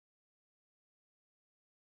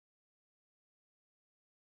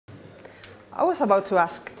I was about to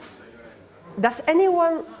ask, does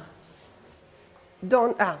anyone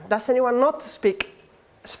not speak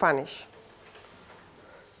Spanish?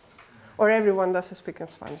 Or everyone does speak in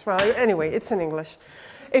Spanish? Well, anyway, it's in English.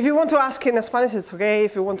 If you want to ask in Spanish, it's okay.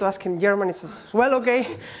 If you want to ask in German, it's as well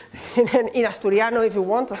okay. In Asturiano, if you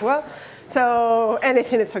want as well. So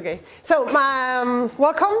anything, it's okay. So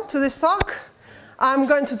welcome to this talk. I'm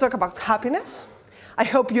going to talk about happiness. I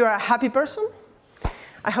hope you're a happy person.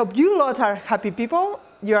 I hope you lot are happy people.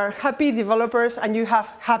 You are happy developers, and you have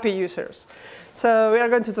happy users. So we are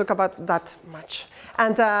going to talk about that much.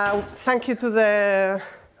 And thank you to the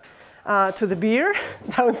beer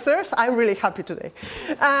downstairs. I'm really happy today.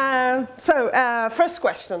 First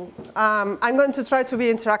question. I'm going to try to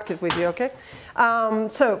be interactive with you, okay?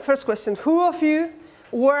 So first question, who of you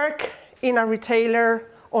work in a retailer,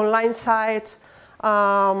 online site,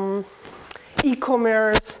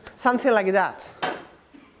 e-commerce, something like that?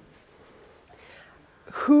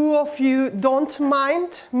 Who of you don't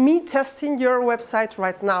mind me testing your website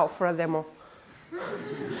right now for a demo?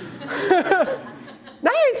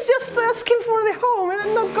 No, it's just asking for the home, and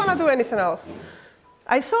I'm not gonna do anything else.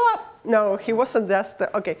 I saw, no, he wasn't just,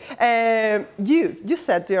 okay. You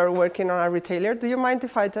said you're working on a retailer. Do you mind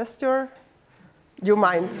if I test your, you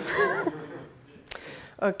mind?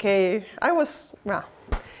 Okay, well,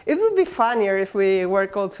 it would be funnier if we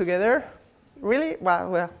work all together. Really?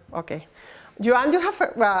 Well, okay. Joanne, you have,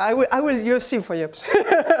 I will use InfoJobs,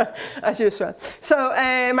 as usual. So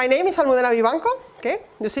my name is ALMUDENA VIVANCO, okay?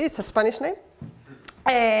 You see, it's a Spanish name.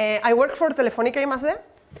 I work for Telefónica I+D,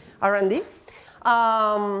 R&D.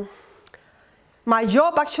 My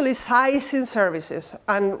job actually is ISIN services,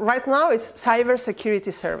 and right now it's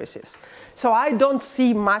cybersecurity services. So I don't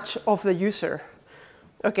see much of the user,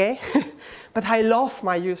 okay? But I love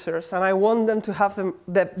my users, and I want them to have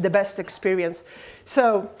the best experience.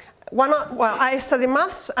 So I study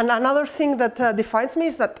maths, and another thing that defines me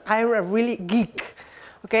is that I'm a really geek,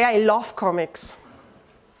 okay? I love comics.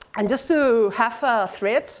 And just to have a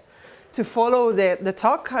thread to follow the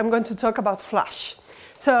talk, I'm going to talk about Flash.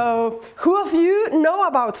 So who of you know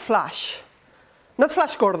about Flash? Not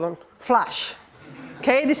Flash Gordon, Flash,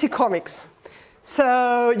 okay, DC Comics.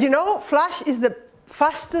 So you know Flash is the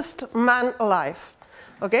fastest man alive,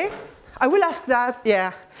 okay? I will ask that,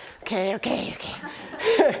 yeah, okay.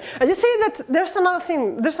 And you see that there's another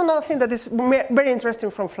thing that is very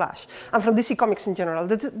interesting from Flash and from DC Comics in general.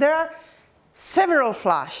 That there are several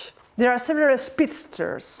Flash. There are several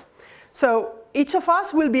speedsters. So each of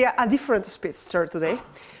us will be a different speedster today.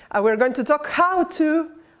 We're going to talk how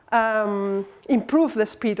to improve the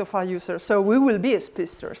speed of our users. So we will be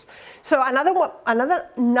speedsters. So another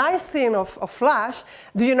nice thing of Flash,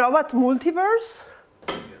 do you know about multiverse?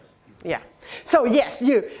 Yes. Yeah. So yes,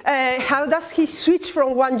 you. How does he switch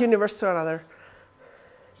from one universe to another?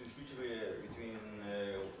 To switch between,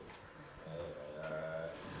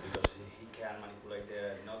 because he can manipulate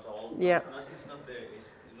not all. Yeah. It's not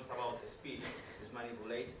about the speed. It's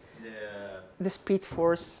manipulate the speed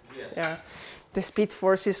force. Yes. Yeah. The speed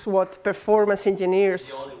force is what performance engineers.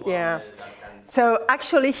 The only one yeah. That can. So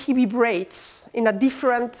actually, he vibrates in a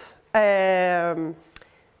different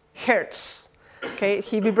hertz. Okay,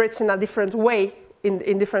 he vibrates in a different way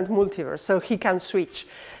in different multiverse, so he can switch.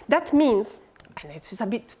 That means, and it's a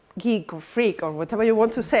bit geek or freak or whatever you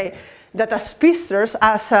want to say, that as speedsters,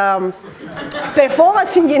 as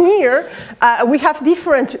performance engineer, we have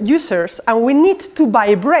different users, and we need to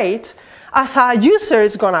vibrate as a user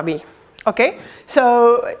is gonna be. Okay,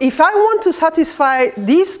 so if I want to satisfy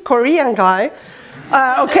this Korean guy,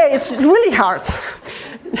 okay, it's really hard.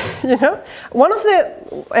 You know, one of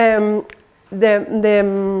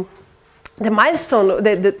the milestone,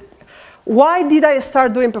 why did I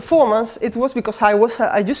start doing performance? It was because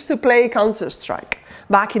I used to play Counter-Strike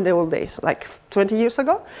back in the old days, like 20 years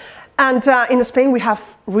ago. And in Spain, we have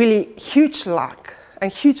really huge lag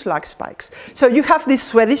and huge lag spikes. So you have this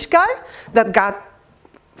Swedish guy that got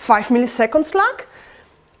 5 milliseconds lag,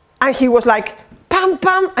 and he was like, pam,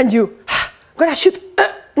 pam, and you, gonna shoot,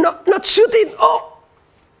 no, not shooting, oh.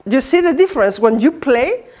 You see the difference when you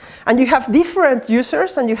play, and you have different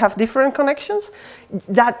users and you have different connections.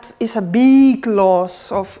 That is a big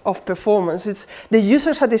loss of performance. It's the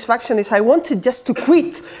user satisfaction is I wanted just to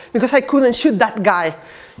quit because I couldn't shoot that guy.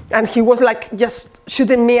 And he was like just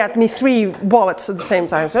shooting at me 3 bullets at the same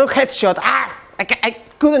time. So headshot, I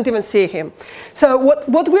couldn't even see him. So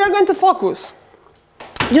what we are going to focus,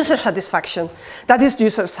 user satisfaction. That is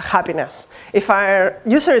user's happiness. If our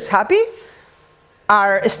user is happy,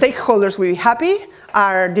 our stakeholders will be happy,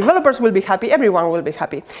 our developers will be happy, everyone will be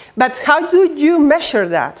happy. But how do you measure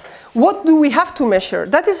that? What do we have to measure?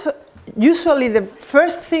 That is usually the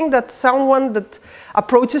first thing that someone that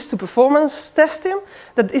approaches to performance testing,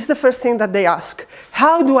 that is the first thing that they ask.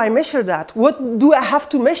 How do I measure that? What do I have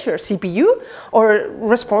to measure? CPU or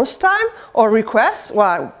response time or requests?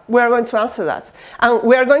 Well, we are going to answer that. And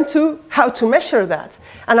we are going to how to measure that.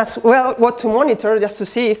 And as well, what to monitor just to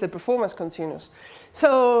see if the performance continues.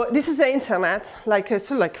 So this is the internet,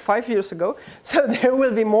 it's like 5 years ago. So there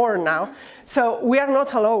will be more now. So we are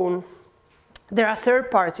not alone. There are third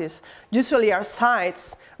parties. Usually our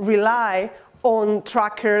sites rely on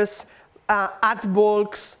trackers, ad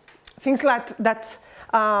bulks, things like that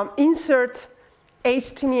insert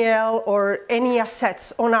HTML or any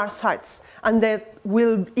assets on our sites. And that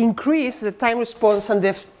will increase the time response and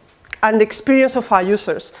the experience of our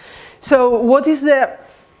users. So what is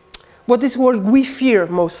what we fear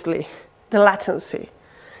mostly? The latency.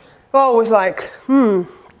 We're always like,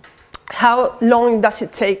 how long does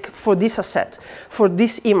it take for this asset, for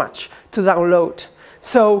this image to download?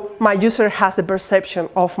 So my user has the perception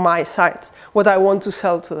of my site, what I want to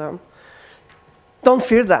sell to them. Don't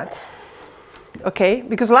fear that, okay?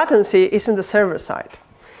 Because latency is in the server side.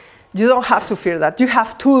 You don't have to fear that. You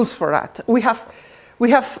have tools for that. We have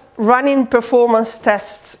running performance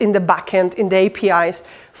tests in the backend, in the APIs,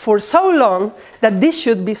 for so long that this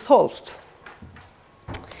should be solved.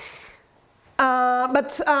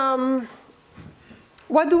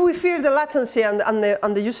 Why do we fear the latency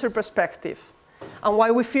and the user perspective? And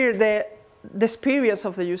why we fear the experience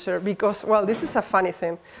of the user? Because, well, this is a funny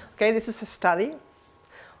thing. Okay, this is a study.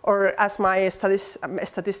 Or as my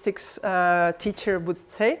statistics teacher would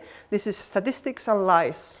say, this is statistics and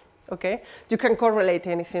lies. Okay, you can correlate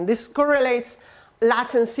anything. This correlates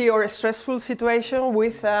latency or a stressful situation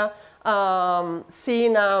with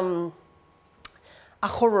seeing a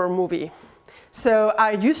horror movie. So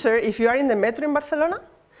our user, if you are in the metro in Barcelona,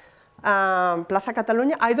 Plaza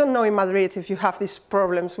Catalunya, I don't know in Madrid if you have these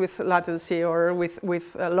problems with latency or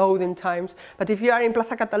with loading times, but if you are in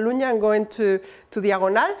Plaza Catalunya and going to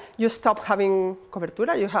Diagonal, you stop having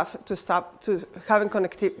cobertura, you have to stop to having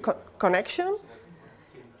connection.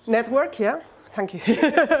 Network, yeah, thank you.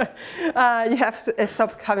 You have to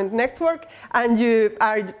stop having network, and you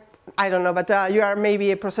are, I don't know, but you are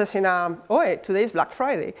maybe processing, today is Black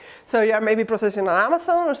Friday. So you are maybe processing on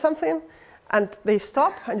Amazon or something, and they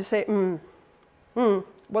stop, and you say,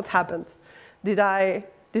 what happened? Did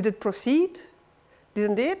it proceed?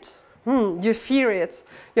 Didn't it? You fear it.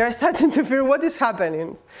 You are starting to fear what is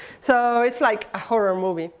happening. So it's like a horror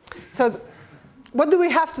movie. So what do we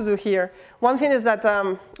have to do here? One thing is that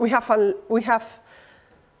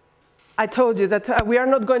I told you that we are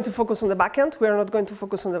not going to focus on the backend. We are not going to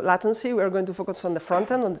focus on the latency. We are going to focus on the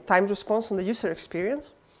front end, on the time response, on the user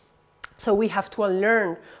experience. So we have to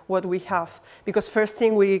unlearn what we have. Because first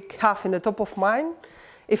thing we have in the top of mind,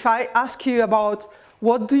 if I ask you about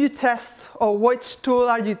what do you test or which tool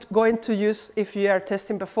are you going to use if you are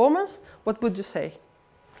testing performance, what would you say?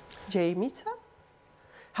 JMeter?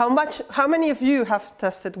 How many of you have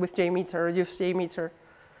tested with JMeter or used JMeter?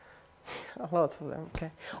 A lot of them,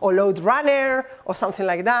 okay. Or Load Runner or something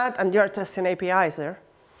like that, and you're testing APIs there.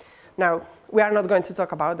 Now, we are not going to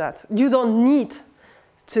talk about that. You don't need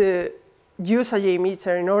to use a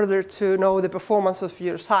JMeter in order to know the performance of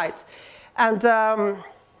your site. And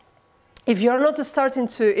if you're not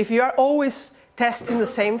if you are always testing the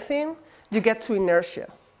same thing, you get to inertia.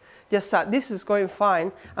 Just that this is going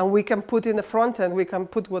fine, and we can put in the front end, we can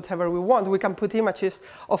put whatever we want. We can put images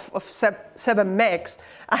of 7 megs,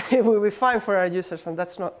 and it will be fine for our users, and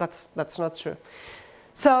that's not true.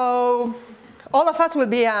 So all of us will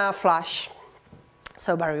be a Flash.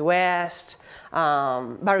 So Barry West,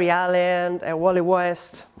 Barry Allen, Wally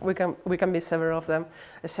West, we can be several of them.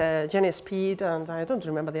 It's Jenny Speed, and I don't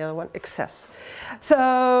remember the other one, Excess.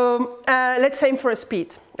 So let's aim for a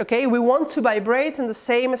speed. Okay, we want to vibrate in the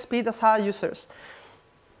same speed as our users.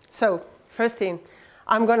 So first thing,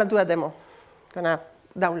 I'm going to do a demo. I'm going to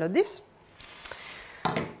download this.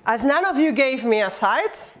 As none of you gave me a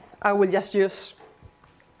site, I will just use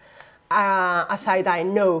a site I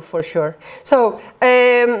know for sure. So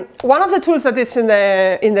one of the tools that is in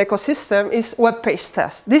the ecosystem is Web Page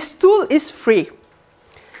Test. This tool is free.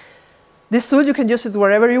 This tool, you can use it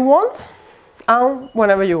wherever you want and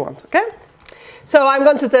whenever you want, okay? So I'm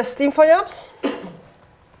going to test InfoJobs,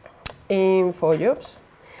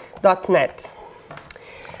 infojobs.net.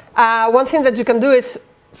 One thing that you can do is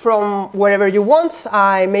from wherever you want.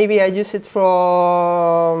 Maybe I use it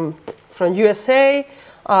from USA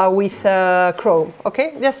with Chrome.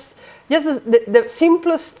 Okay, just the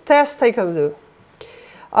simplest test I can do.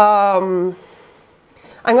 I'm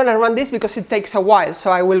going to run this because it takes a while.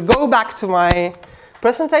 So I will go back to my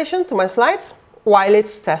presentation, to my slides, while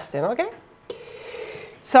it's testing, okay?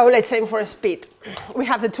 So let's aim for speed. We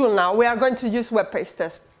have the tool now. We are going to use web page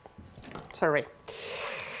test. Sorry.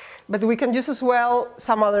 But we can use as well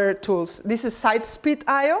some other tools. This is site speed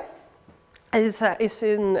IO. It's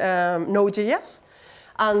in Node.js.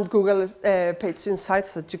 And Google Page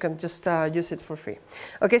Insights that you can just use it for free.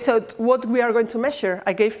 Okay, so what we are going to measure,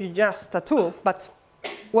 I gave you just a tool, but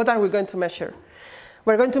what are we going to measure?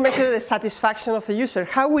 We're going to measure the satisfaction of the user.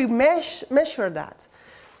 How we measure that?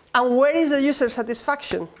 And where is the user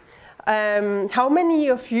satisfaction? How many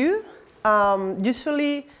of you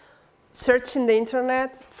usually search in the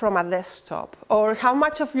internet from a desktop? Or how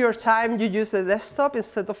much of your time you use the desktop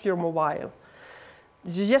instead of your mobile?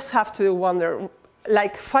 You just have to wonder.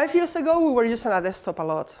 Like 5 years ago, we were using a desktop a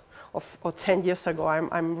lot, or 10 years ago.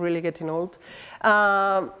 I'm really getting old.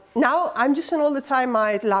 Now I'm using all the time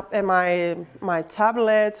my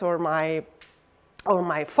tablet or my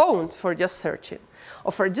phone for just searching,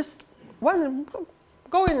 or for just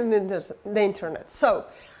going in the internet. So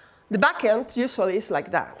the backend usually is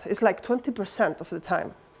like that. It's like 20% of the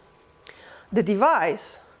time. The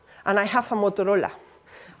device, and I have a Motorola.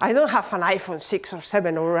 I don't have an iPhone 6 or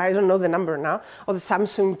 7, or I don't know the number now, or the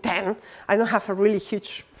Samsung 10. I don't have a really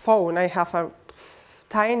huge phone. I have a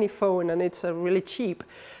tiny phone, and it's really cheap.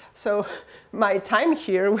 So my time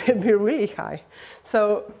here will be really high.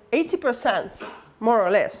 So 80%, more or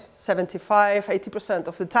less, 75, 80%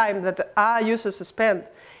 of the time that our users spend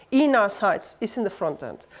in our sites is in the front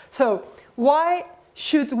end. So why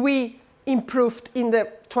should we improve in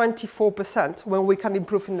the 24% when we can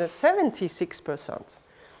improve in the 76%?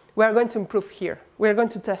 We are going to improve here. We are going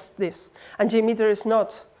to test this. And JMeter is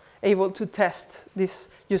not able to test this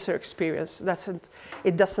user experience. It doesn't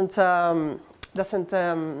do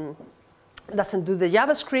the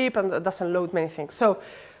JavaScript, and it doesn't load many things. So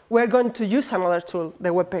we're going to use another tool,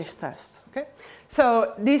 the web page test. Okay?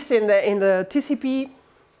 So this in the TCP,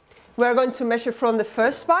 we're going to measure from the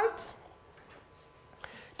first byte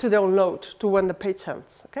to the download, to when the page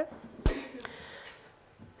ends. Okay?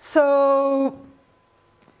 So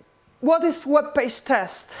what is web page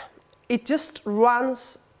test? It just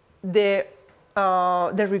runs the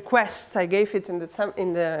requests I gave it in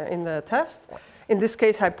the test. In this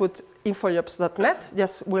case, I put infojobs.net.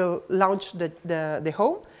 Just will launch the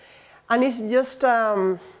home, and it's just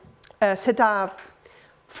set up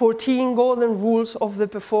 14 golden rules of the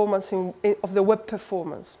performance of the web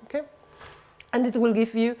performance. Okay, and it will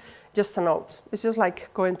give you just a note. It's just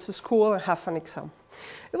like going to school and have an exam.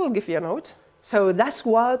 It will give you a note. So that's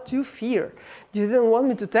what you fear. You didn't want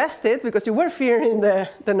me to test it because you were fearing the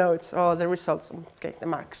notes or the results, okay, the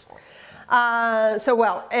marks. So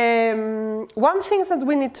well, one thing that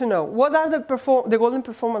we need to know, what are the golden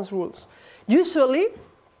performance rules? Usually,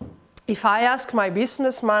 if I ask my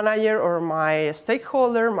business manager or my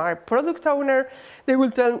stakeholder, my product owner, they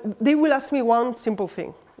will ask me one simple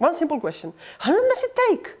thing, one simple question. How long does it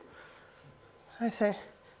take? I say,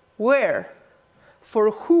 where?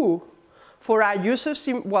 For who? For our users,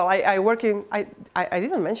 well, I work in, I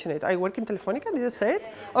didn't mention it, I work in Telefónica, did I say it?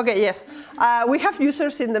 Yeah. Okay, yes. We have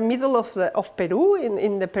users in the middle of Peru,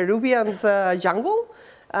 in the Peruvian jungle.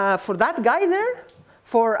 For that guy there,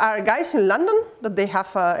 for our guys in London, that they have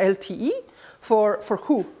LTE, for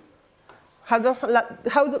who? How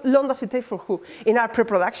long does it take for who? In our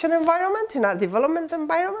pre-production environment, in our development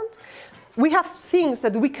environment, we have things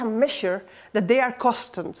that we can measure that they are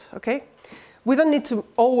constant, okay? We don't need to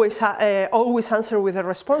always answer with a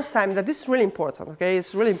response time. That is really important, okay?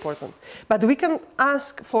 It's really important. But we can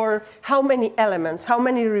ask for how many elements, how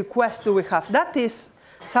many requests do we have. That is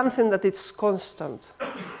something that is constant.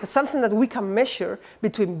 It's something that we can measure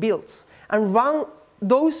between builds and run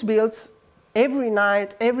those builds every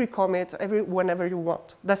night, every commit, whenever you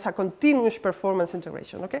want. That's a continuous performance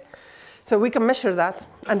integration, okay? So we can measure that,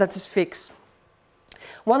 and that is fixed.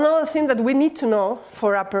 One other thing that we need to know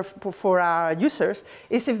for our users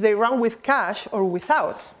is if they run with cache or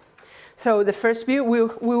without. So the first view, we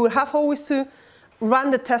will have always to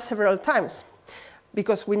run the test several times,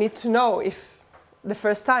 because we need to know if the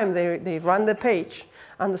first time they run the page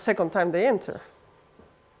and the second time they enter.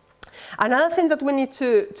 Another thing that we need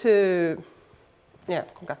to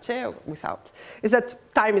con cache or without, is that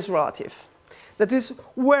time is relative. That is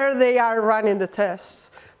where they are running the tests.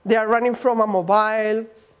 They are running from a mobile,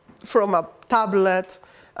 from a tablet,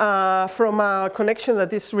 from a connection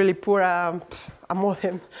that is really poor, a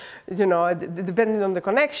modem, you know, depending on the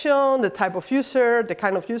connection, the type of user, the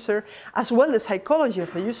kind of user, as well the psychology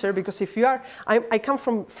of the user. Because if you are, I come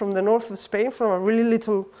from the north of Spain, from a really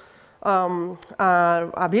little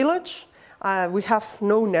a village. We have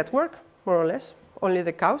no network, more or less, Only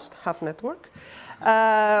the cows have network.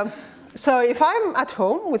 So if I'm at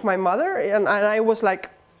home with my mother and I was like,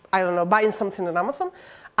 I don't know, buying something on Amazon,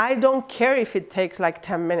 I don't care if it takes like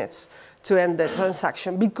 10 minutes to end the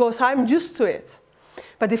transaction because I'm used to it.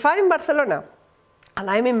 But if I'm in Barcelona and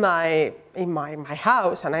I'm in my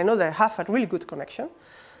house and I know that I have a really good connection,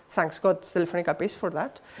 thanks God Telefónica pays for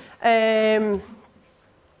that,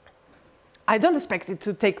 I don't expect it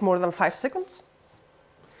to take more than 5 seconds.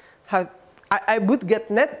 I would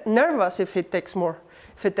get nervous if it takes more,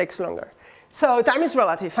 if it takes longer. So time is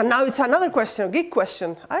relative. And now it's another question, a geek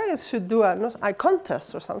question. I should do a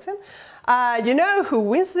contest or something. You know who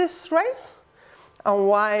wins this race? And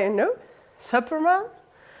why no? Superman?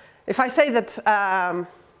 If I say that,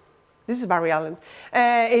 this is Barry Allen,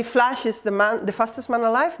 if Flash is the fastest man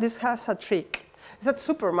alive, this has a trick. Is that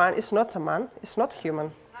Superman is not a man, it's not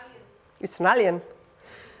human. It's an alien.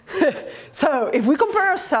 So if we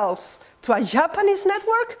compare ourselves to a Japanese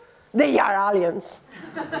network, they are aliens.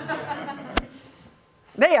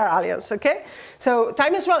 They are aliens, okay? So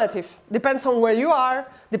time is relative. Depends on where you are,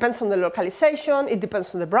 depends on the localization, it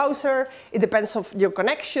depends on the browser, it depends on your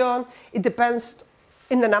connection, it depends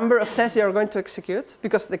in the number of tests you're going to execute,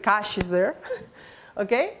 because the cache is there,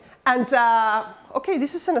 okay? And, okay,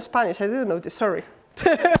 this is in Spanish, I didn't notice, sorry.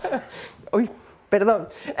 Uy,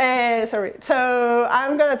 perdón. Sorry. So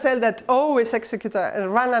I'm going to tell that always execute,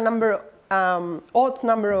 run a number, odd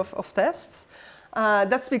number of tests.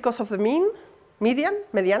 That's because of the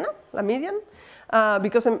mediana, la median.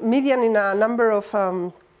 Because a median in a number of,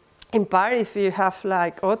 in par, if you have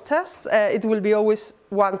like odd tests, it will be always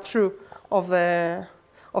one true of the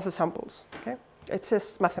samples, okay? It's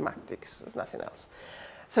just mathematics, it's nothing else.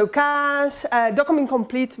 So cache, document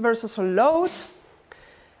complete versus unload.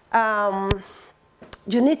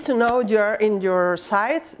 You need to know you're in your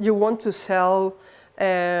site, you want to sell,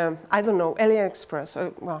 I don't know,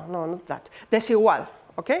 AliExpress, well, no, not that, desigual,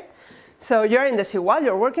 okay? So you're in desigual,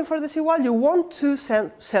 you're working for desigual, you want to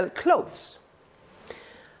sell clothes.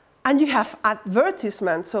 And you have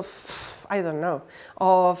advertisements of, I don't know,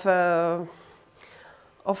 of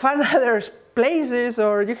other places,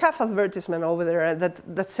 or you have advertisement over there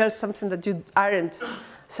that sells something that you aren't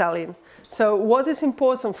selling. So what is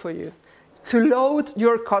important for you? To load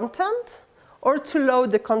your content or to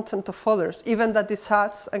load the content of others, even that these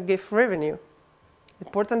ads and give revenue?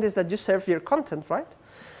 Important is that you serve your content, right?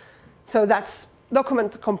 So that's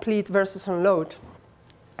document complete versus unload.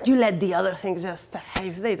 You let the other things just,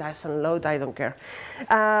 if they doesn't load, I don't care.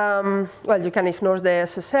 Well, you can ignore the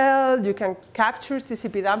SSL, you can capture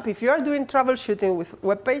TCP dump. If you are doing troubleshooting with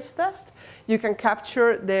web page test, you can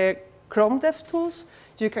capture the Chrome DevTools,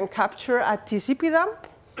 you can capture a TCP dump.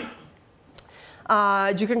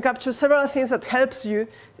 You can capture several things that helps you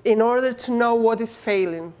in order to know what is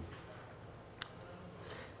failing.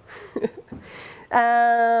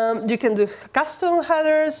 You can do custom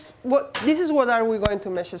headers. This is what are we going to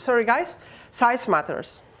measure. Sorry, guys. Size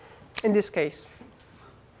matters in this case.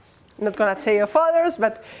 I'm not going to say of others,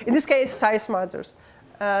 but in this case, size matters.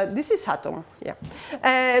 This is Atom, yeah.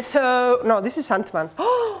 So, no, this is Ant-Man.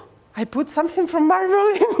 Oh, I put something from Marvel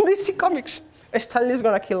in DC Comics. Stanley is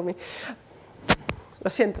going to kill me. Lo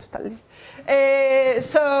siento, Stanley.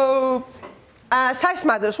 Size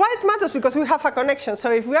matters. Why it matters? Because we have a connection.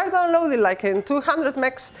 So if we are downloading like in 200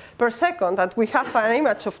 megs per second and we have an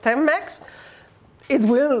image of 10 megs, it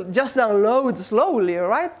will just download slowly,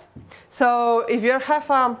 right? So if you have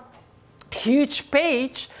a huge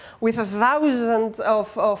page with 1,000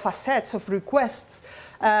 of assets, of requests,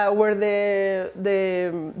 where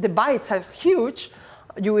the bytes are huge,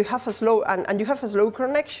 you will have a slow, and you have a slow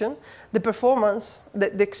connection, the performance,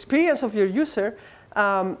 the experience of your user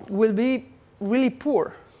will be really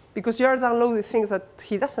poor because you are downloading things that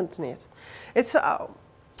he doesn't need. It's,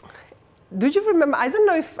 do you remember, I don't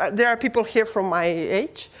know if there are people here from my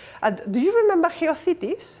age, do you remember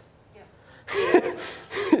GeoCities? Yeah.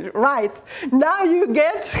 Right, now you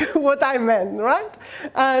get what I meant,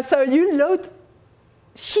 right? So you load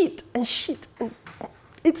sheet and sheet, and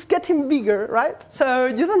it's getting bigger, right? So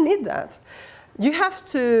you don't need that. You have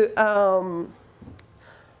to,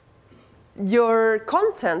 your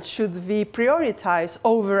content should be prioritized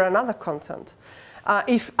over another content.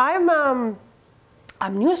 If I'm a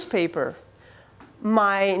newspaper,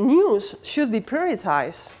 my news should be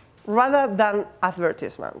prioritized rather than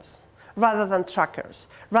advertisements, rather than trackers,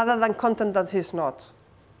 rather than content that is not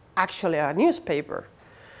actually a newspaper.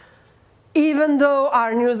 Even though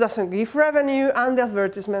our news doesn't give revenue and the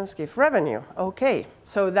advertisements give revenue. Okay,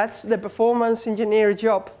 so that's the performance engineer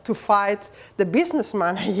job to fight the business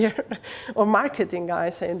manager or marketing guy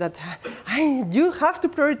saying that you have to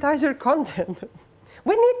prioritize your content.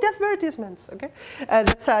 We need the advertisements, okay?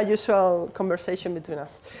 That's a usual conversation between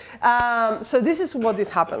us. So this is what it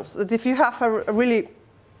happens. That if you have a really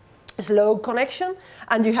slow connection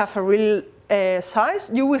and you have a real size,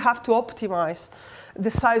 you will have to optimize the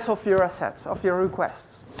size of your assets, of your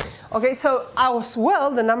requests. Okay, so as well,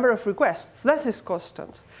 the number of requests, that is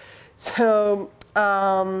constant. So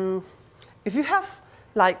if you have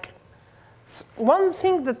like one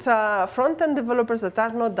thing that front-end developers that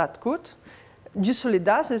are not that good usually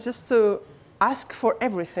does is just to ask for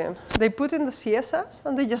everything. They put in the CSS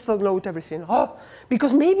and they just download everything. Oh,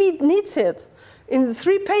 because maybe it needs it in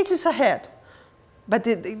 3 pages ahead, but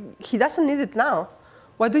he doesn't need it now.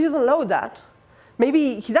 Why do you download that?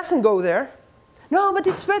 Maybe he doesn't go there. No, but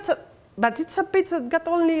it's better. But it's a page that got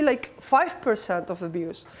only like 5% of the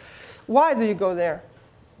views. Why do you go there?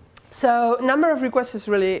 So number of requests is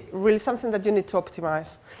really something that you need to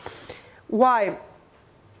optimize. Why?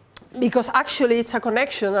 Because actually it's a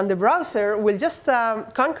connection, and the browser will just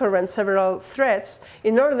concurrent several threads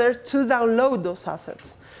in order to download those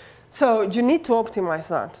assets. So you need to optimize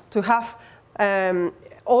that to have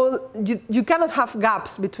you cannot have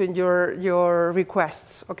gaps between your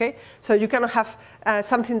requests, okay? So you cannot have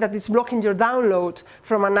something that is blocking your download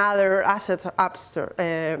from another asset app store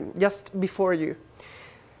just before you.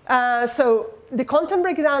 So the content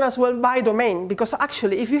breakdown as well by domain, because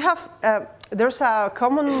actually if you have, there's a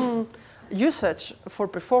common usage for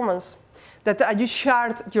performance that you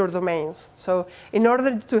shard your domains. So in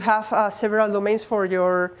order to have several domains for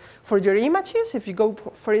your images, if you go,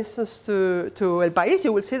 for instance, to El País,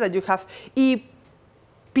 you will see that you have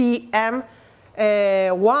EPM1,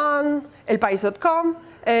 elpais.com,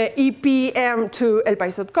 EPM2,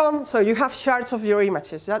 elpais.com. So you have shards of your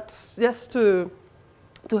images. That's just to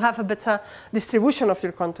have a better distribution of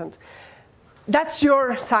your content. That's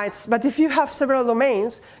your sites. But if you have several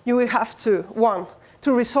domains, you will have to, one,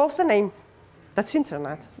 to resolve the name. That's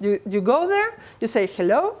internet. You go there, you say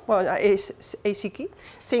hello, well, ACK,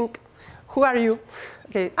 think, who are you?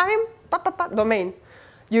 Okay, I'm domain.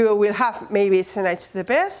 You will have, maybe it's in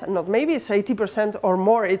HTTPS, not maybe, it's 80% or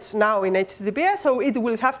more, it's now in HTTPS, so it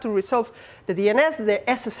will have to resolve the DNS, the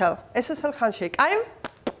SSL handshake. I'm,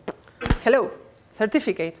 hello,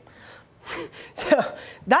 certificate. So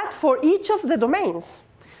that for each of the domains.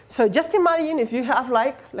 So just imagine if you have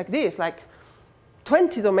like this, like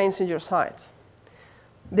 20 domains in your site.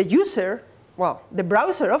 The user, well, the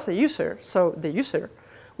browser of the user, so the user,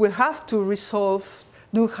 will have to resolve,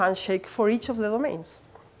 do handshake for each of the domains.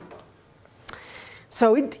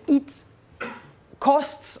 So it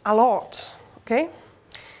costs a lot, okay?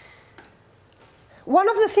 One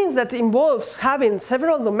of the things that involves having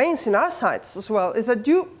several domains in our sites as well is that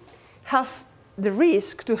you have the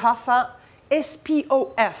risk to have a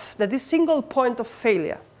SPOF, that is single point of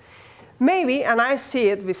failure. Maybe, and I see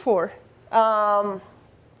it before,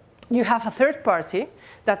 you have a third party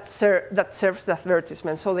that serves the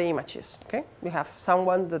advertisements, so the images. Okay, you have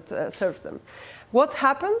someone that serves them. What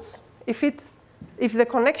happens if the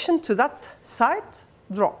connection to that site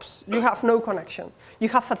drops? You have no connection. You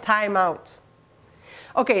have a timeout.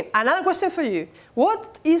 Okay, another question for you.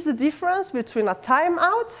 What is the difference between a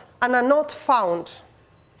timeout and a not found,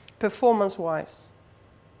 performance-wise?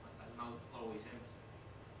 A timeout always ends.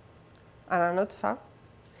 And a not found?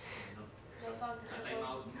 A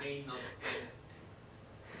timeout may not end.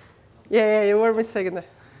 Yeah, you were mistaken there.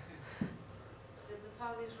 The not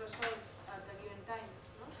found is resolved at a given time,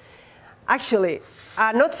 no? Actually,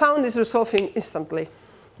 not found is resolving instantly.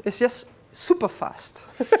 It's just super fast,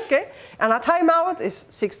 okay? And a timeout is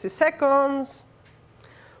 60 seconds,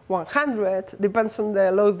 100, depends on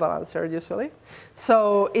the load balancer usually.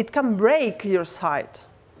 So it can break your site.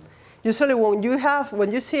 Usually when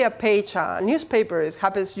you see a page, a newspaper, it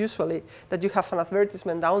happens usually that you have an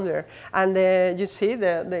advertisement down there, and you see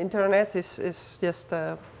the internet is just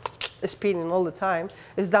spinning all the time.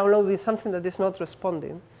 It's downloading something that is not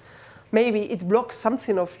responding. Maybe it blocks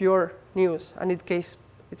something of your news, and it gets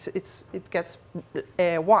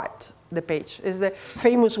white, the page. It's the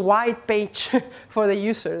famous white page for the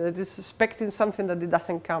user that is expecting something that it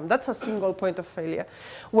doesn't come. That's a single point of failure.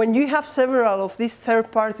 When you have several of these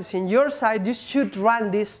third parties in your site, you should run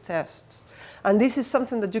these tests. And this is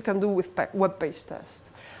something that you can do with web-based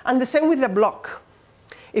tests. And the same with the block.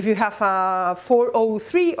 If you have a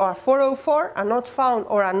 403 or a 404, a not found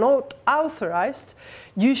or a not authorized,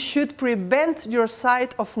 you should prevent your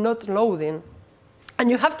site of not loading. And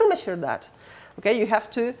you have to measure that. Okay, you have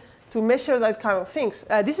to measure that kind of things.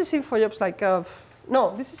 This is InfoJobs like,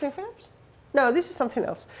 no, this is InfoJobs? No, this is something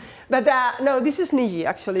else. But no, this is Niji,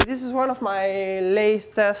 actually. This is one of my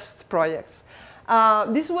latest projects.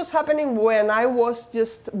 This was happening when I was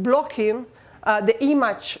just blocking the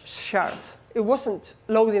image shard. It wasn't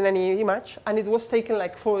loading any image, and it was taking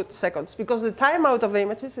like 4 seconds, because the timeout of the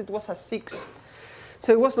images, it was at 6.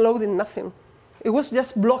 So it was loading nothing. It was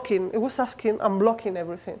just blocking. It was asking and blocking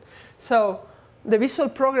everything. So the visual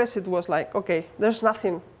progress, it was like, OK, there's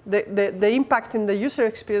nothing. The impact in the user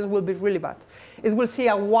experience will be really bad. It will see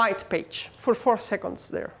a white page for 4 seconds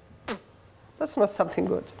there. That's not something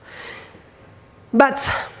good. But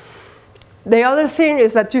the other thing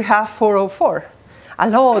is that you have 404, a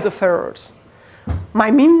lot of errors. My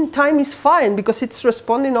mean time is fine because it's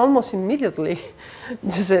responding almost immediately.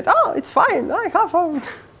 You said, oh, it's fine, I have fun.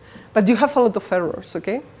 But you have a lot of errors,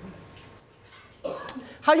 OK?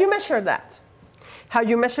 How you measure that? How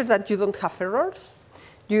you measure that you don't have errors,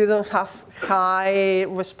 you don't have high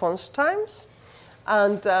response times,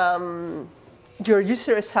 and your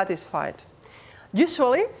user is satisfied.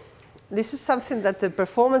 Usually, this is something that the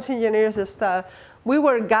performance engineers just, we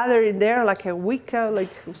were gathering there like a week,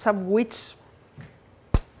 like some witch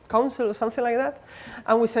council or something like that.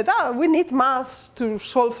 And we said, we need maths to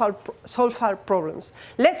solve our problems.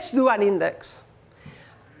 Let's do an index.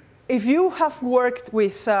 If you have worked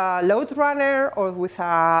with Load Runner or with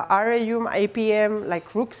RAUM, APM,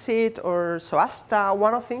 like Rooksit or Soasta,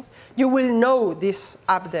 one of things, you will know this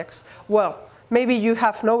index well. Maybe you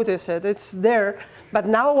have noticed it, it's there, but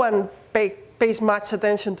no one pays much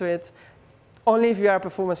attention to it, only if you are a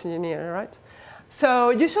performance engineer, right? So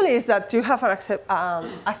usually it's that you have an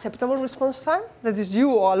acceptable response time. That is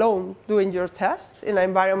you alone doing your test in an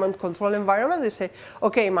environment, control environment. You say,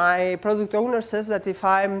 OK, my product owner says that if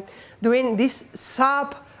I'm doing this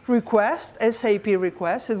sub request, SAP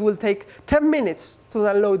request, it will take 10 minutes to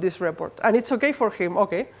download this report. And it's OK for him.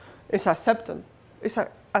 OK, it's acceptable. It's an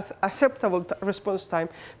acceptable response time.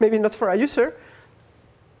 Maybe not for a user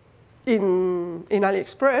in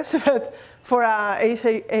AliExpress, but for a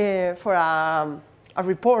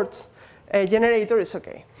report generator, it's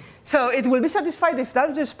OK. So it will be satisfied if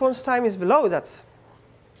that response time is below that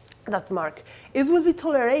mark. It will be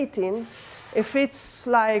tolerating if it's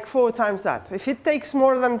like 4 times that. If it takes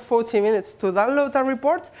more than 40 minutes to download a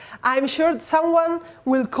report, I'm sure someone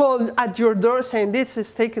will call at your door saying this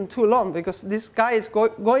is taking too long because this guy is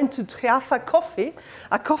going to have a coffee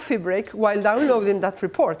break while downloading that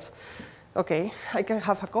report. OK, I can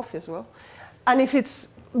have a coffee as well. And if it's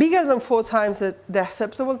bigger than 4 times the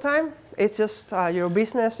acceptable time, it's just your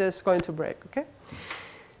business is going to break. OK,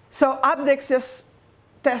 so Updex just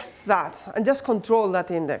tests that and just control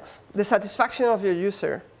that index, the satisfaction of your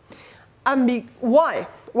user. And why?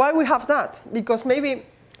 Why we have that? Because maybe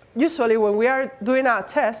usually when we are doing our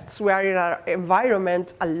tests, we are in our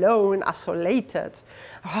environment alone, isolated.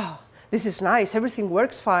 Oh, this is nice. Everything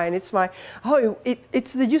works fine. It's my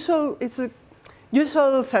it's the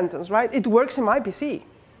usual sentence, right? It works in my PC.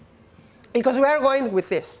 Because we are going with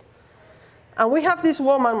this. And we have this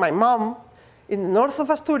woman, my mom, in the north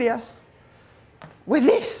of Asturias, with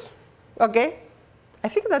this, OK? I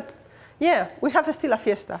think that, yeah, we have still a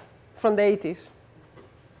fiesta from the 80s.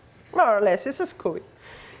 More or less, it's a Scooby.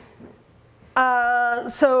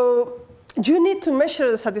 So you need to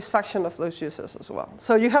measure the satisfaction of those users as well.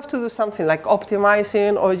 So you have to do something like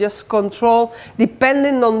optimizing or just control.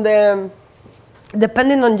 Depending on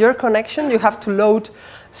your connection, you have to load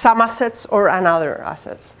some assets or another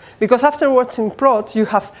assets. Because afterwards in prod, you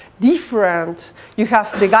have different. You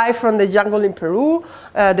have the guy from the jungle in Peru,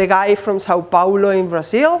 the guy from Sao Paulo in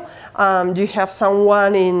Brazil. You have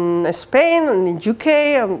someone in Spain and in UK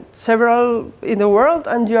and several in the world.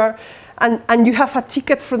 And you have a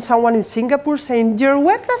ticket from someone in Singapore saying, your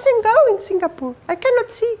web doesn't go in Singapore. I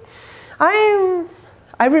cannot see. I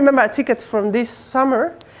remember a ticket from this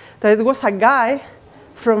summer that it was a guy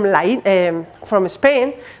from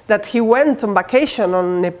Spain that he went on vacation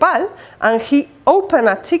on Nepal, and he opened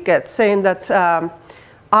a ticket saying that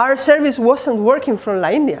our service wasn't working from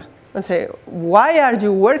La India. And say, why are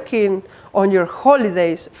you working on your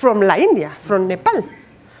holidays from La India, from Nepal?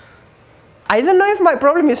 I don't know if my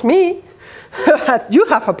problem is me, but you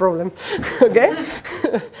have a problem, OK?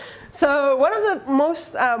 So one of the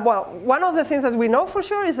most, one of the things that we know for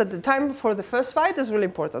sure is that the time for the first byte is really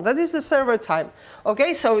important. That is the server time.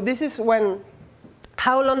 OK, so this is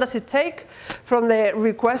how long does it take from the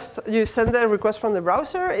request? You send the request from the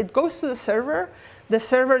browser. It goes to the server. The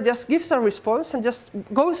server just gives a response and just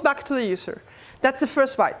goes back to the user. That's the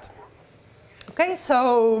first byte. OK,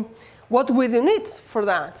 so what do we need for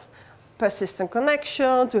that? Persistent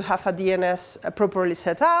connection, to have a DNS properly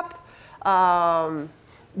set up.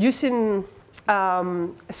 Using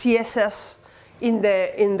CSS in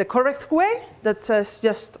the correct way, that says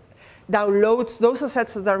just downloads those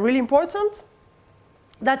assets that are really important,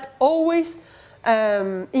 that always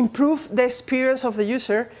improve the experience of the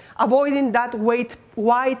user, avoiding that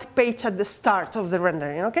white page at the start of the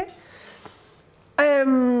rendering, okay?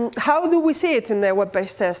 How do we see it in the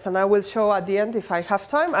web-based test? And I will show at the end, if I have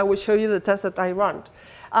time, I will show you the test that I run.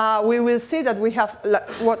 We will see that we have,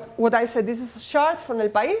 what I said, this is a chart from El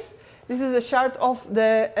País. This is the chart of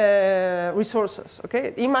the resources,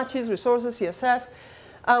 okay? Images, resources, CSS.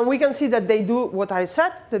 And we can see that they do what I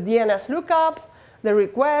said, the DNS lookup, the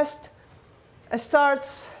request,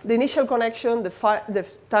 starts, the initial connection, the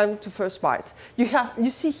time to first byte. You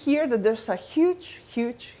see here that there's a huge,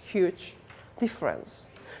 huge, huge difference.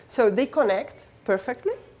 So they connect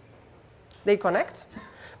perfectly. They connect.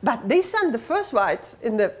 But they send the first byte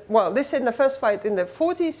in the, well, they send the first byte in the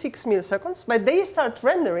 46 milliseconds, but they start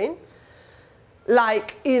rendering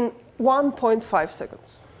like in 1.5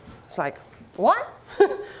 seconds. It's like, what?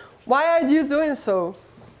 Why are you doing so?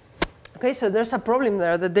 Okay, so there's a problem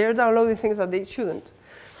there that they're downloading things that they shouldn't.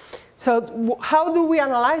 So how do we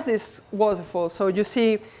analyze this waterfall? So you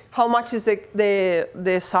see how much is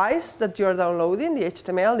the size that you're downloading, the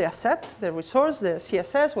HTML, the asset, the resource, the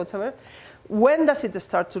CSS, whatever. When does it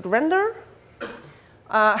start to render?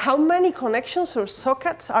 How many connections or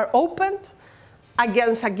sockets are opened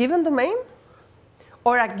against a given domain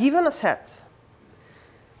or a given asset?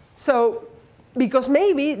 So, because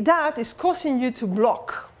maybe that is causing you to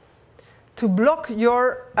block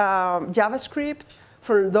your JavaScript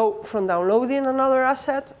from downloading another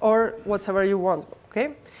asset or whatever you want,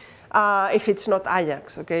 okay? If it's not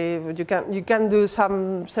Ajax, okay? You can do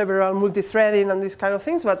several multi-threading and these kind of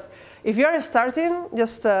things, but if you are starting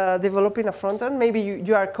just developing a front end, maybe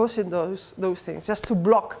you are causing those things just to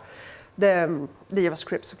block the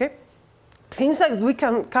JavaScripts, okay? Things that we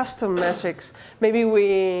can custom metrics. Maybe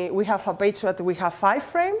we have a page that we have 5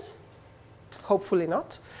 frames, hopefully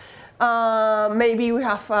not. Maybe we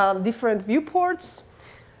have different viewports.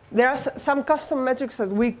 There are some custom metrics that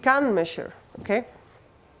we can measure, okay?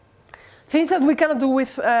 Things that we cannot do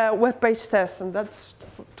with web-based tests, and that's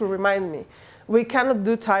to remind me. We cannot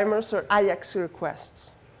do timers or Ajax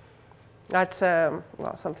requests. That's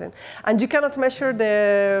well, something. And you cannot measure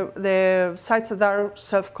the sites that are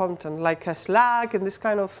self-content, like Slack and this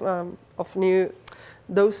kind of new.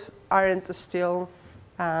 Those aren't still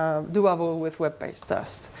doable with web-based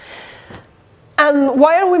tests. And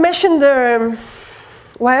why are we measuring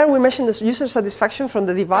the user satisfaction from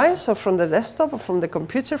the device or from the desktop or from the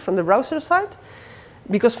computer, from the browser side?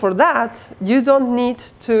 Because for that, you don't need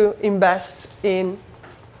to invest in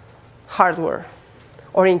hardware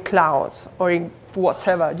or in cloud or in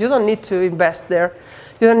whatever. You don't need to invest there.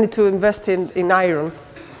 You don't need to invest in iron,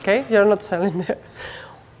 okay? You're not selling there.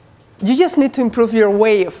 You just need to improve your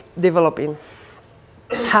way of developing.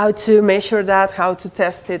 How to measure that, how to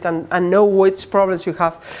test it, and know which problems you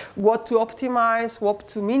have, what to optimize, what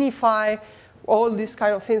to minify, all these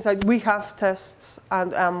kind of things. Like we have tests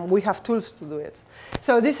and we have tools to do it.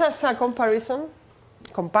 So this is a comparison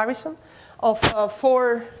of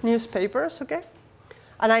 4 newspapers, okay?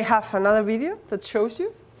 And I have another video that shows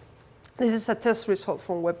you. This is a test result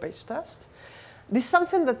from web-based test. This is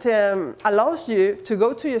something that allows you to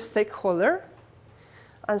go to your stakeholder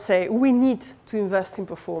and say, we need to invest in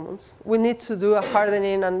performance. We need to do a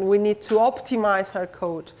hardening, and we need to optimize our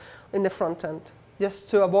code in the front end, just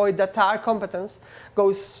to avoid that our competence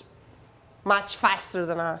goes much faster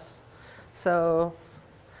than us. So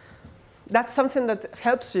that's something that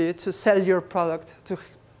helps you to sell your product,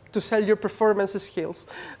 to sell your performance skills.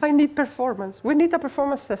 I need performance. We need a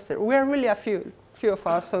performance tester. We are really a few of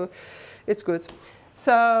us, so it's good.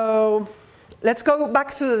 So let's go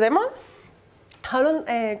back to the demo. How long,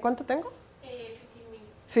 ¿cuánto tengo? 15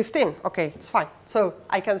 minutes. 15, okay, it's fine. So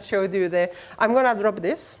I can show you I'm gonna drop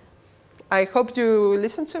this. I hope you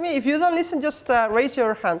listen to me. If you don't listen, just raise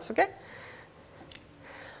your hands, okay?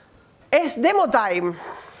 Es demo time.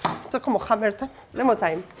 Esto es como hammer time. Demo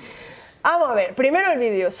time. Vamos a ver, primero el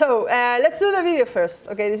video. So let's do the video first.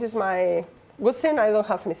 Okay, this is my good thing. I don't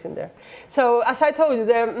have anything there. So as I told you,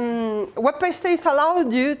 the web-based test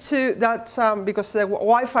allowed you to because the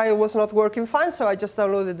Wi-Fi was not working fine, so I just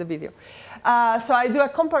downloaded the video. So I do a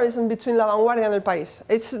comparison between La Vanguardia and El País.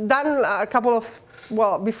 It's done a couple of,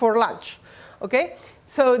 well, before lunch. Okay,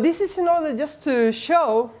 so this is in order just to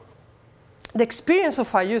show the experience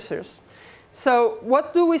of our users. So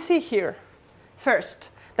what do we see here?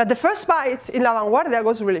 First, that the first byte in La Vanguardia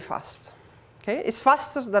goes really fast. Okay, it's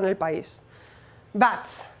faster than El País.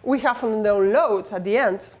 But we have on the download at the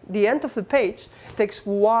end of the page takes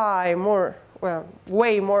way more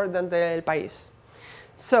than the El País.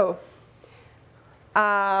 So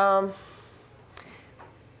Who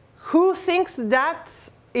thinks that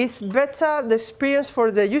is better the experience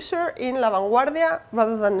for the user in La Vanguardia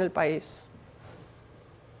rather than El País?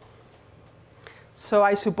 So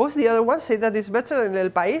I suppose the other ones say that it's better in El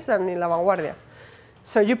País than in La Vanguardia.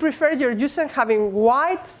 So you prefer your user having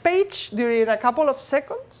white page during a couple of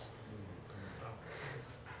seconds?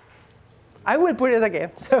 I will put it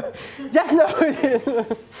again. So just know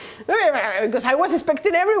because I was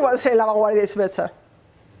expecting everyone to say La Vanguardia is better.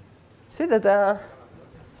 See that?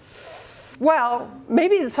 Well,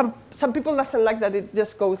 maybe some people doesn't like that it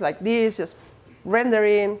just goes like this, just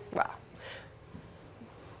rendering. Well,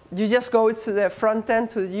 you just go to the front end,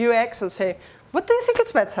 to the UX, and say, what do you think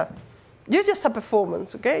is better? You're just a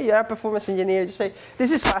performance, OK? You're a performance engineer. You say,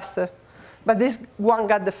 this is faster. But this one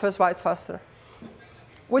got the first byte faster.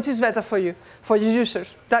 Which is better for you, for your users,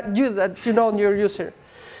 that you know your user.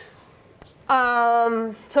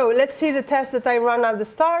 So let's see the test that I ran at the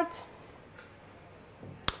start.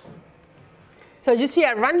 So you see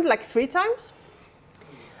I ran like 3 times.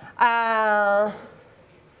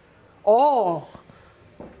 Oh.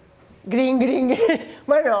 Green, green, green.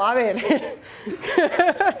 Bueno, a ver.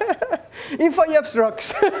 InfoJobs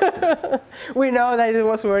rocks. We know that it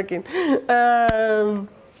was working.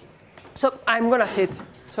 So I'm going to sit.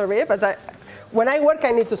 Sorry, but when I work,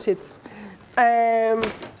 I need to sit.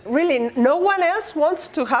 Really, no one else wants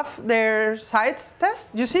to have their site test.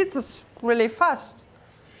 You see, it's really fast.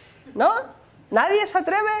 No? Nadie se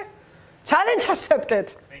atreve? Challenge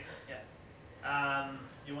accepted. Yeah.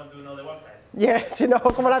 You want to know the website? Yes, si no,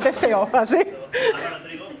 como la testeo, así. Álvaro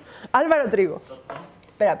Trigo. Álvaro Trigo.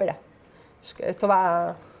 Espera, espera. Es que esto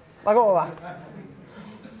va como va.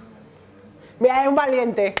 Mira, es un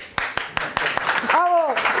valiente.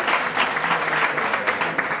 ¡Vamos!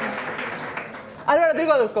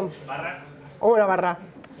 álvarotrigo.com. Barra. Una barra.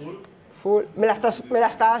 Full. Me la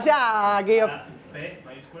estás ya aquí. P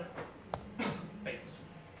mayúscula. Page.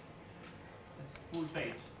 Es full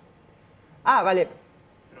page. Ah, vale.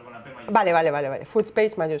 Pero con la P mayúscula. Vale. Full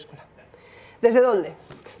page mayúscula. ¿Desde dónde?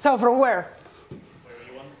 So, from where? Wherever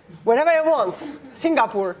you want. Wherever you want.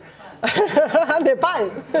 Singapore.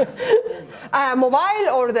 Nepal. Mobile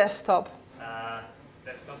or desktop?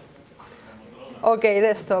 Desktop. Ok,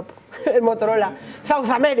 desktop. El Motorola. South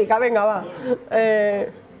America, venga, va.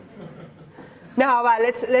 No, va,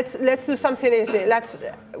 let's do something easy.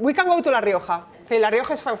 We can go to La Rioja. Okay, La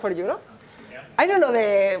Rioja is fine for you, no? Yeah. I don't know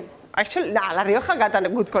actually, La Rioja got a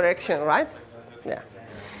good connection, right? Yeah.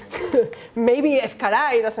 Maybe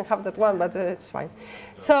Ezcaray doesn't have that one, but it's fine.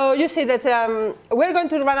 So you see that we're going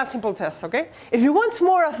to run a simple test, okay? If you want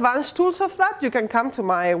more advanced tools of that, you can come to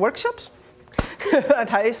my workshops. And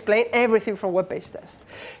I explain everything from web-based test.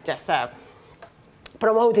 Just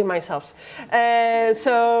promoting myself.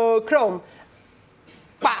 So Chrome.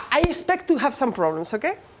 I expect to have some problems,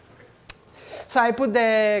 okay? So I put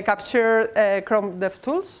the capture Chrome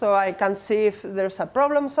DevTools so I can see if there's a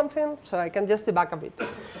problem, something, so I can just debug a bit.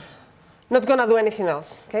 Not going to do anything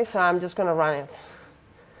else, okay? So I'm just going to run it.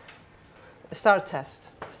 Start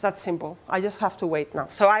test. It's that simple. I just have to wait now.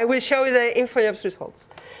 So I will show you the InfoJobs results.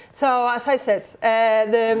 So as I said,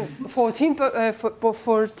 the 14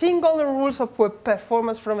 golden rules of web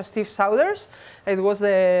performance from Steve Souders. It was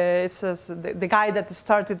the guy that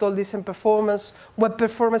started all this in performance, web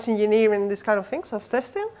performance engineering, this kind of things of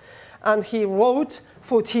testing. And he wrote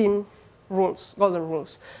 14 rules, golden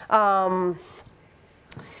rules.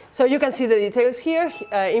 So you can see the details here.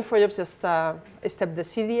 InfoJobs just step the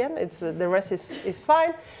CDN. The rest is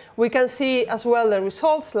fine. We can see as well the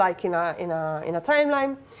results, like in a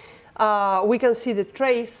timeline. We can see the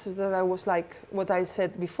trace that was like what I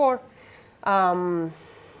said before.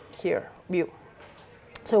 Here, view.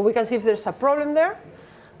 So we can see if there's a problem there,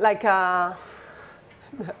 like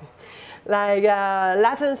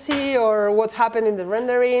latency or what happened in the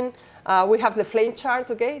rendering. We have the flame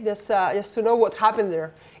chart, okay, just to know what happened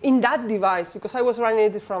there in that device, because I was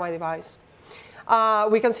running it from my device.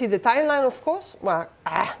 We can see the timeline, of course. Well,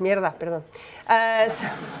 mierda, perdón.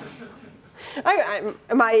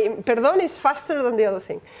 My perdón is faster than the other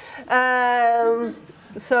thing.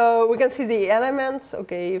 So we can see the elements.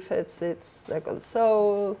 Okay, if it's the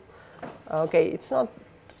console. Okay, it's not.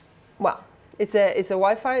 Well, it's a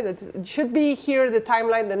Wi-Fi that should be here. The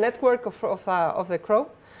timeline, the network of the Chrome.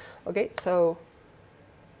 Okay, so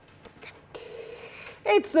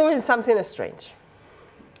it's doing something strange.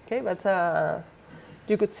 Okay, but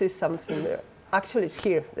you could see something there. Actually, it's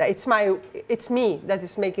here. It's me that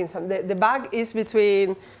is making some. The bug is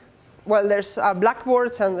between. Well, there's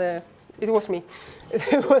blackboards and it was me.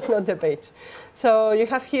 It was not the page. So you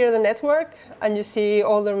have here the network, and you see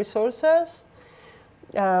all the resources.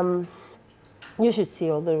 You should see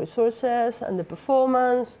all the resources and the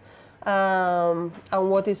performance and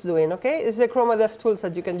what it's doing, okay? It's the Chroma Dev tools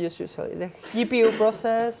that you can use usually. The GPU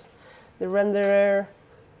process, the renderer,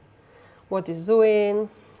 what it's doing,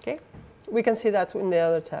 okay? We can see that in the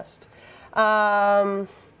other test. Of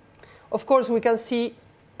course, we can see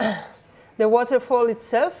the waterfall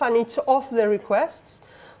itself and each of the requests.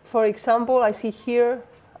 For example, I see here,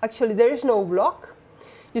 actually there is no block.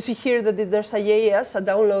 You see here that there's a JS, a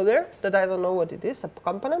downloader, that I don't know what it is, a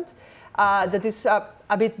component, that is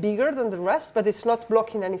a bit bigger than the rest, but it's not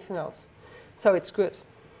blocking anything else. So it's good,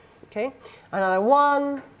 okay? Another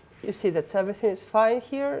one, you see that everything is fine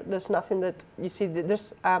here. There's nothing that, you see,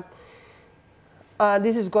 there's,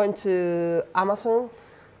 this is going to Amazon.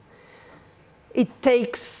 It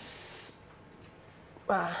takes,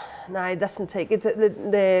 no, it doesn't take,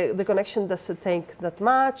 the connection doesn't take that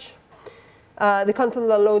much. The content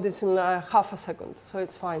download is in half a second, so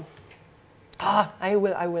it's fine. I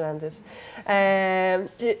will end this.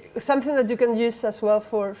 Something that you can use as well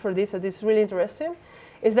for this that is really interesting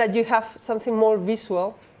is that you have something more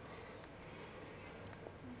visual.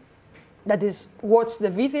 That is, watch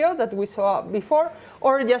the video that we saw before,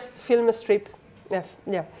 or just film a strip.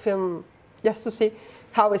 Yeah, film, just to see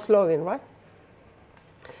how it's loading, right?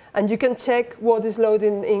 And you can check what is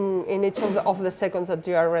loading in each of the seconds that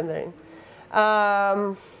you are rendering.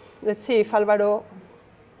 Let's see if Alvaro.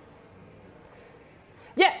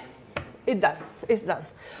 Yeah, it's done.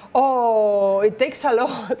 Oh, it takes a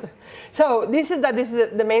lot. So this is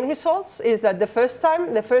the main results, is that the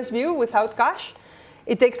first view without cache,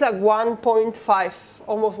 it takes like 1.5,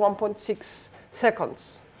 almost 1.6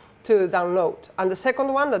 seconds to download. And the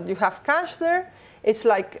second one that you have cache there, it's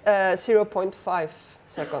like 0.5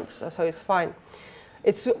 seconds, so it's fine.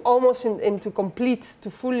 It's almost into complete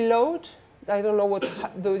to full load. I don't know what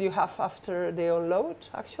do you have after the unload,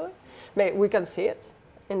 actually. We can see it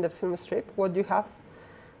in the film strip, what you have.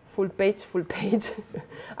 Full page.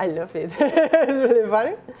 I love it. It's really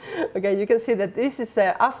funny. Okay, you can see that this is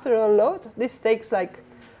after unload. This takes like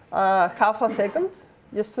half a second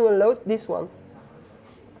just to unload this one.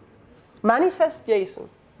 Manifest JSON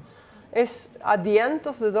is at the end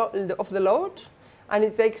of the load, and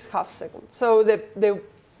it takes half a second. So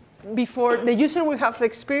before the user will have the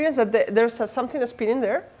experience that there's something spinning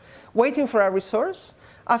there, waiting for a resource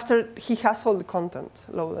after he has all the content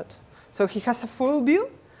loaded. So he has a full view,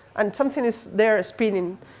 and something is there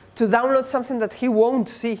spinning to download something that he won't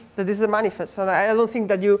see, that is the manifest. And I don't think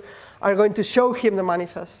that you are going to show him the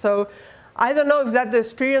manifest. So I don't know if that's the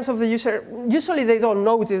experience of the user. Usually they don't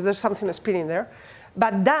notice there's something spinning there.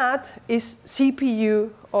 But that is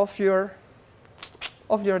CPU of your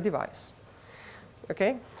device.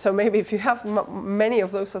 Okay, so maybe if you have many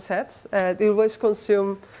of those assets, it will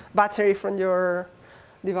consume battery from your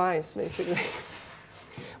device, basically.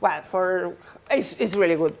 Well, it's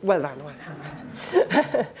really good. Well done.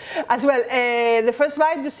 As well, the first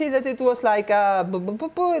byte, you see that it was like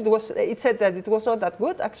it said that it was not that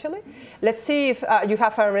good, actually. Let's see if you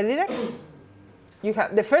have a redirect.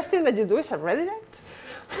 The first thing that you do is a redirect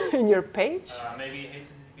in your page. Maybe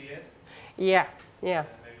HTTPS. Yeah.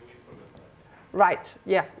 Right,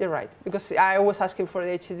 yeah, you're right, because I was asking for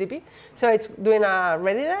the HTTP. So it's doing a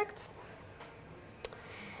redirect.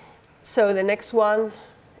 So the next one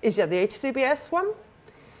is the HTTPS one.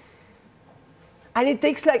 And it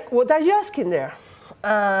takes like, what are you asking there?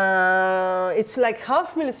 It's like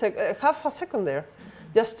half a second there,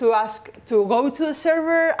 just to go to the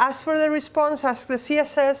server, ask for the response, ask the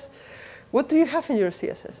CSS. What do you have in your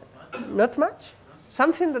CSS? Not much?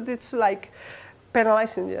 Something that it's like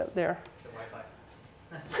penalizing you there.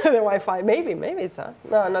 The Wi-Fi, maybe it's not.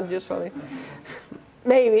 No, not usually.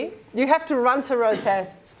 Maybe. You have to run several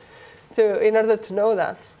tests in order to know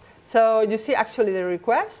that. So you see actually the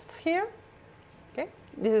request here. Okay,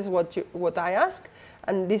 this is what I ask,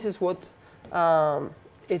 and this is what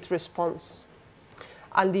it responds.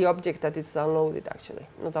 And the object that it's downloaded, actually.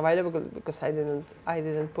 Not available because I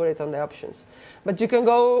didn't put it on the options. But you can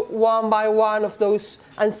go one by one of those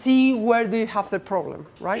and see where do you have the problem,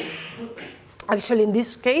 right? Actually, in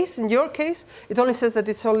this case, in your case, it only says that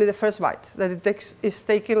it's only the first byte, that is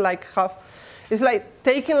taking like half. It's like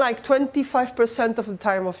taking like 25% of the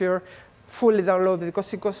time of your fully downloaded,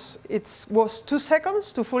 because it was 2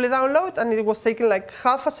 seconds to fully download, and it was taking like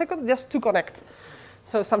half a second just to connect.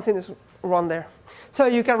 So something is wrong there. So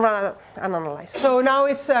you can run and analyze. So now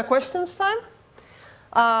it's questions time.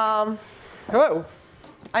 Oh,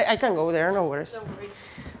 I can go there, no worries. Don't worry.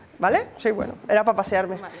 ¿Vale? Sí, bueno, era para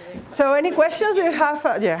pasearme. So any questions? Do you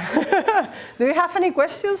have? Yeah. Do you have any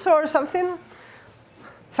questions or something?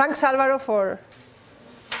 Thanks, Álvaro, for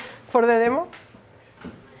for the demo?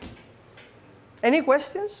 Any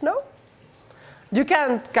questions? No? You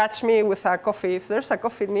can't catch me with a coffee. If there's a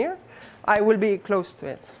coffee near, I will be close to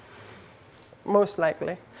it, most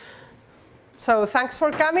likely. So thanks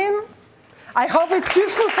for coming. I hope it's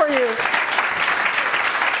useful for you.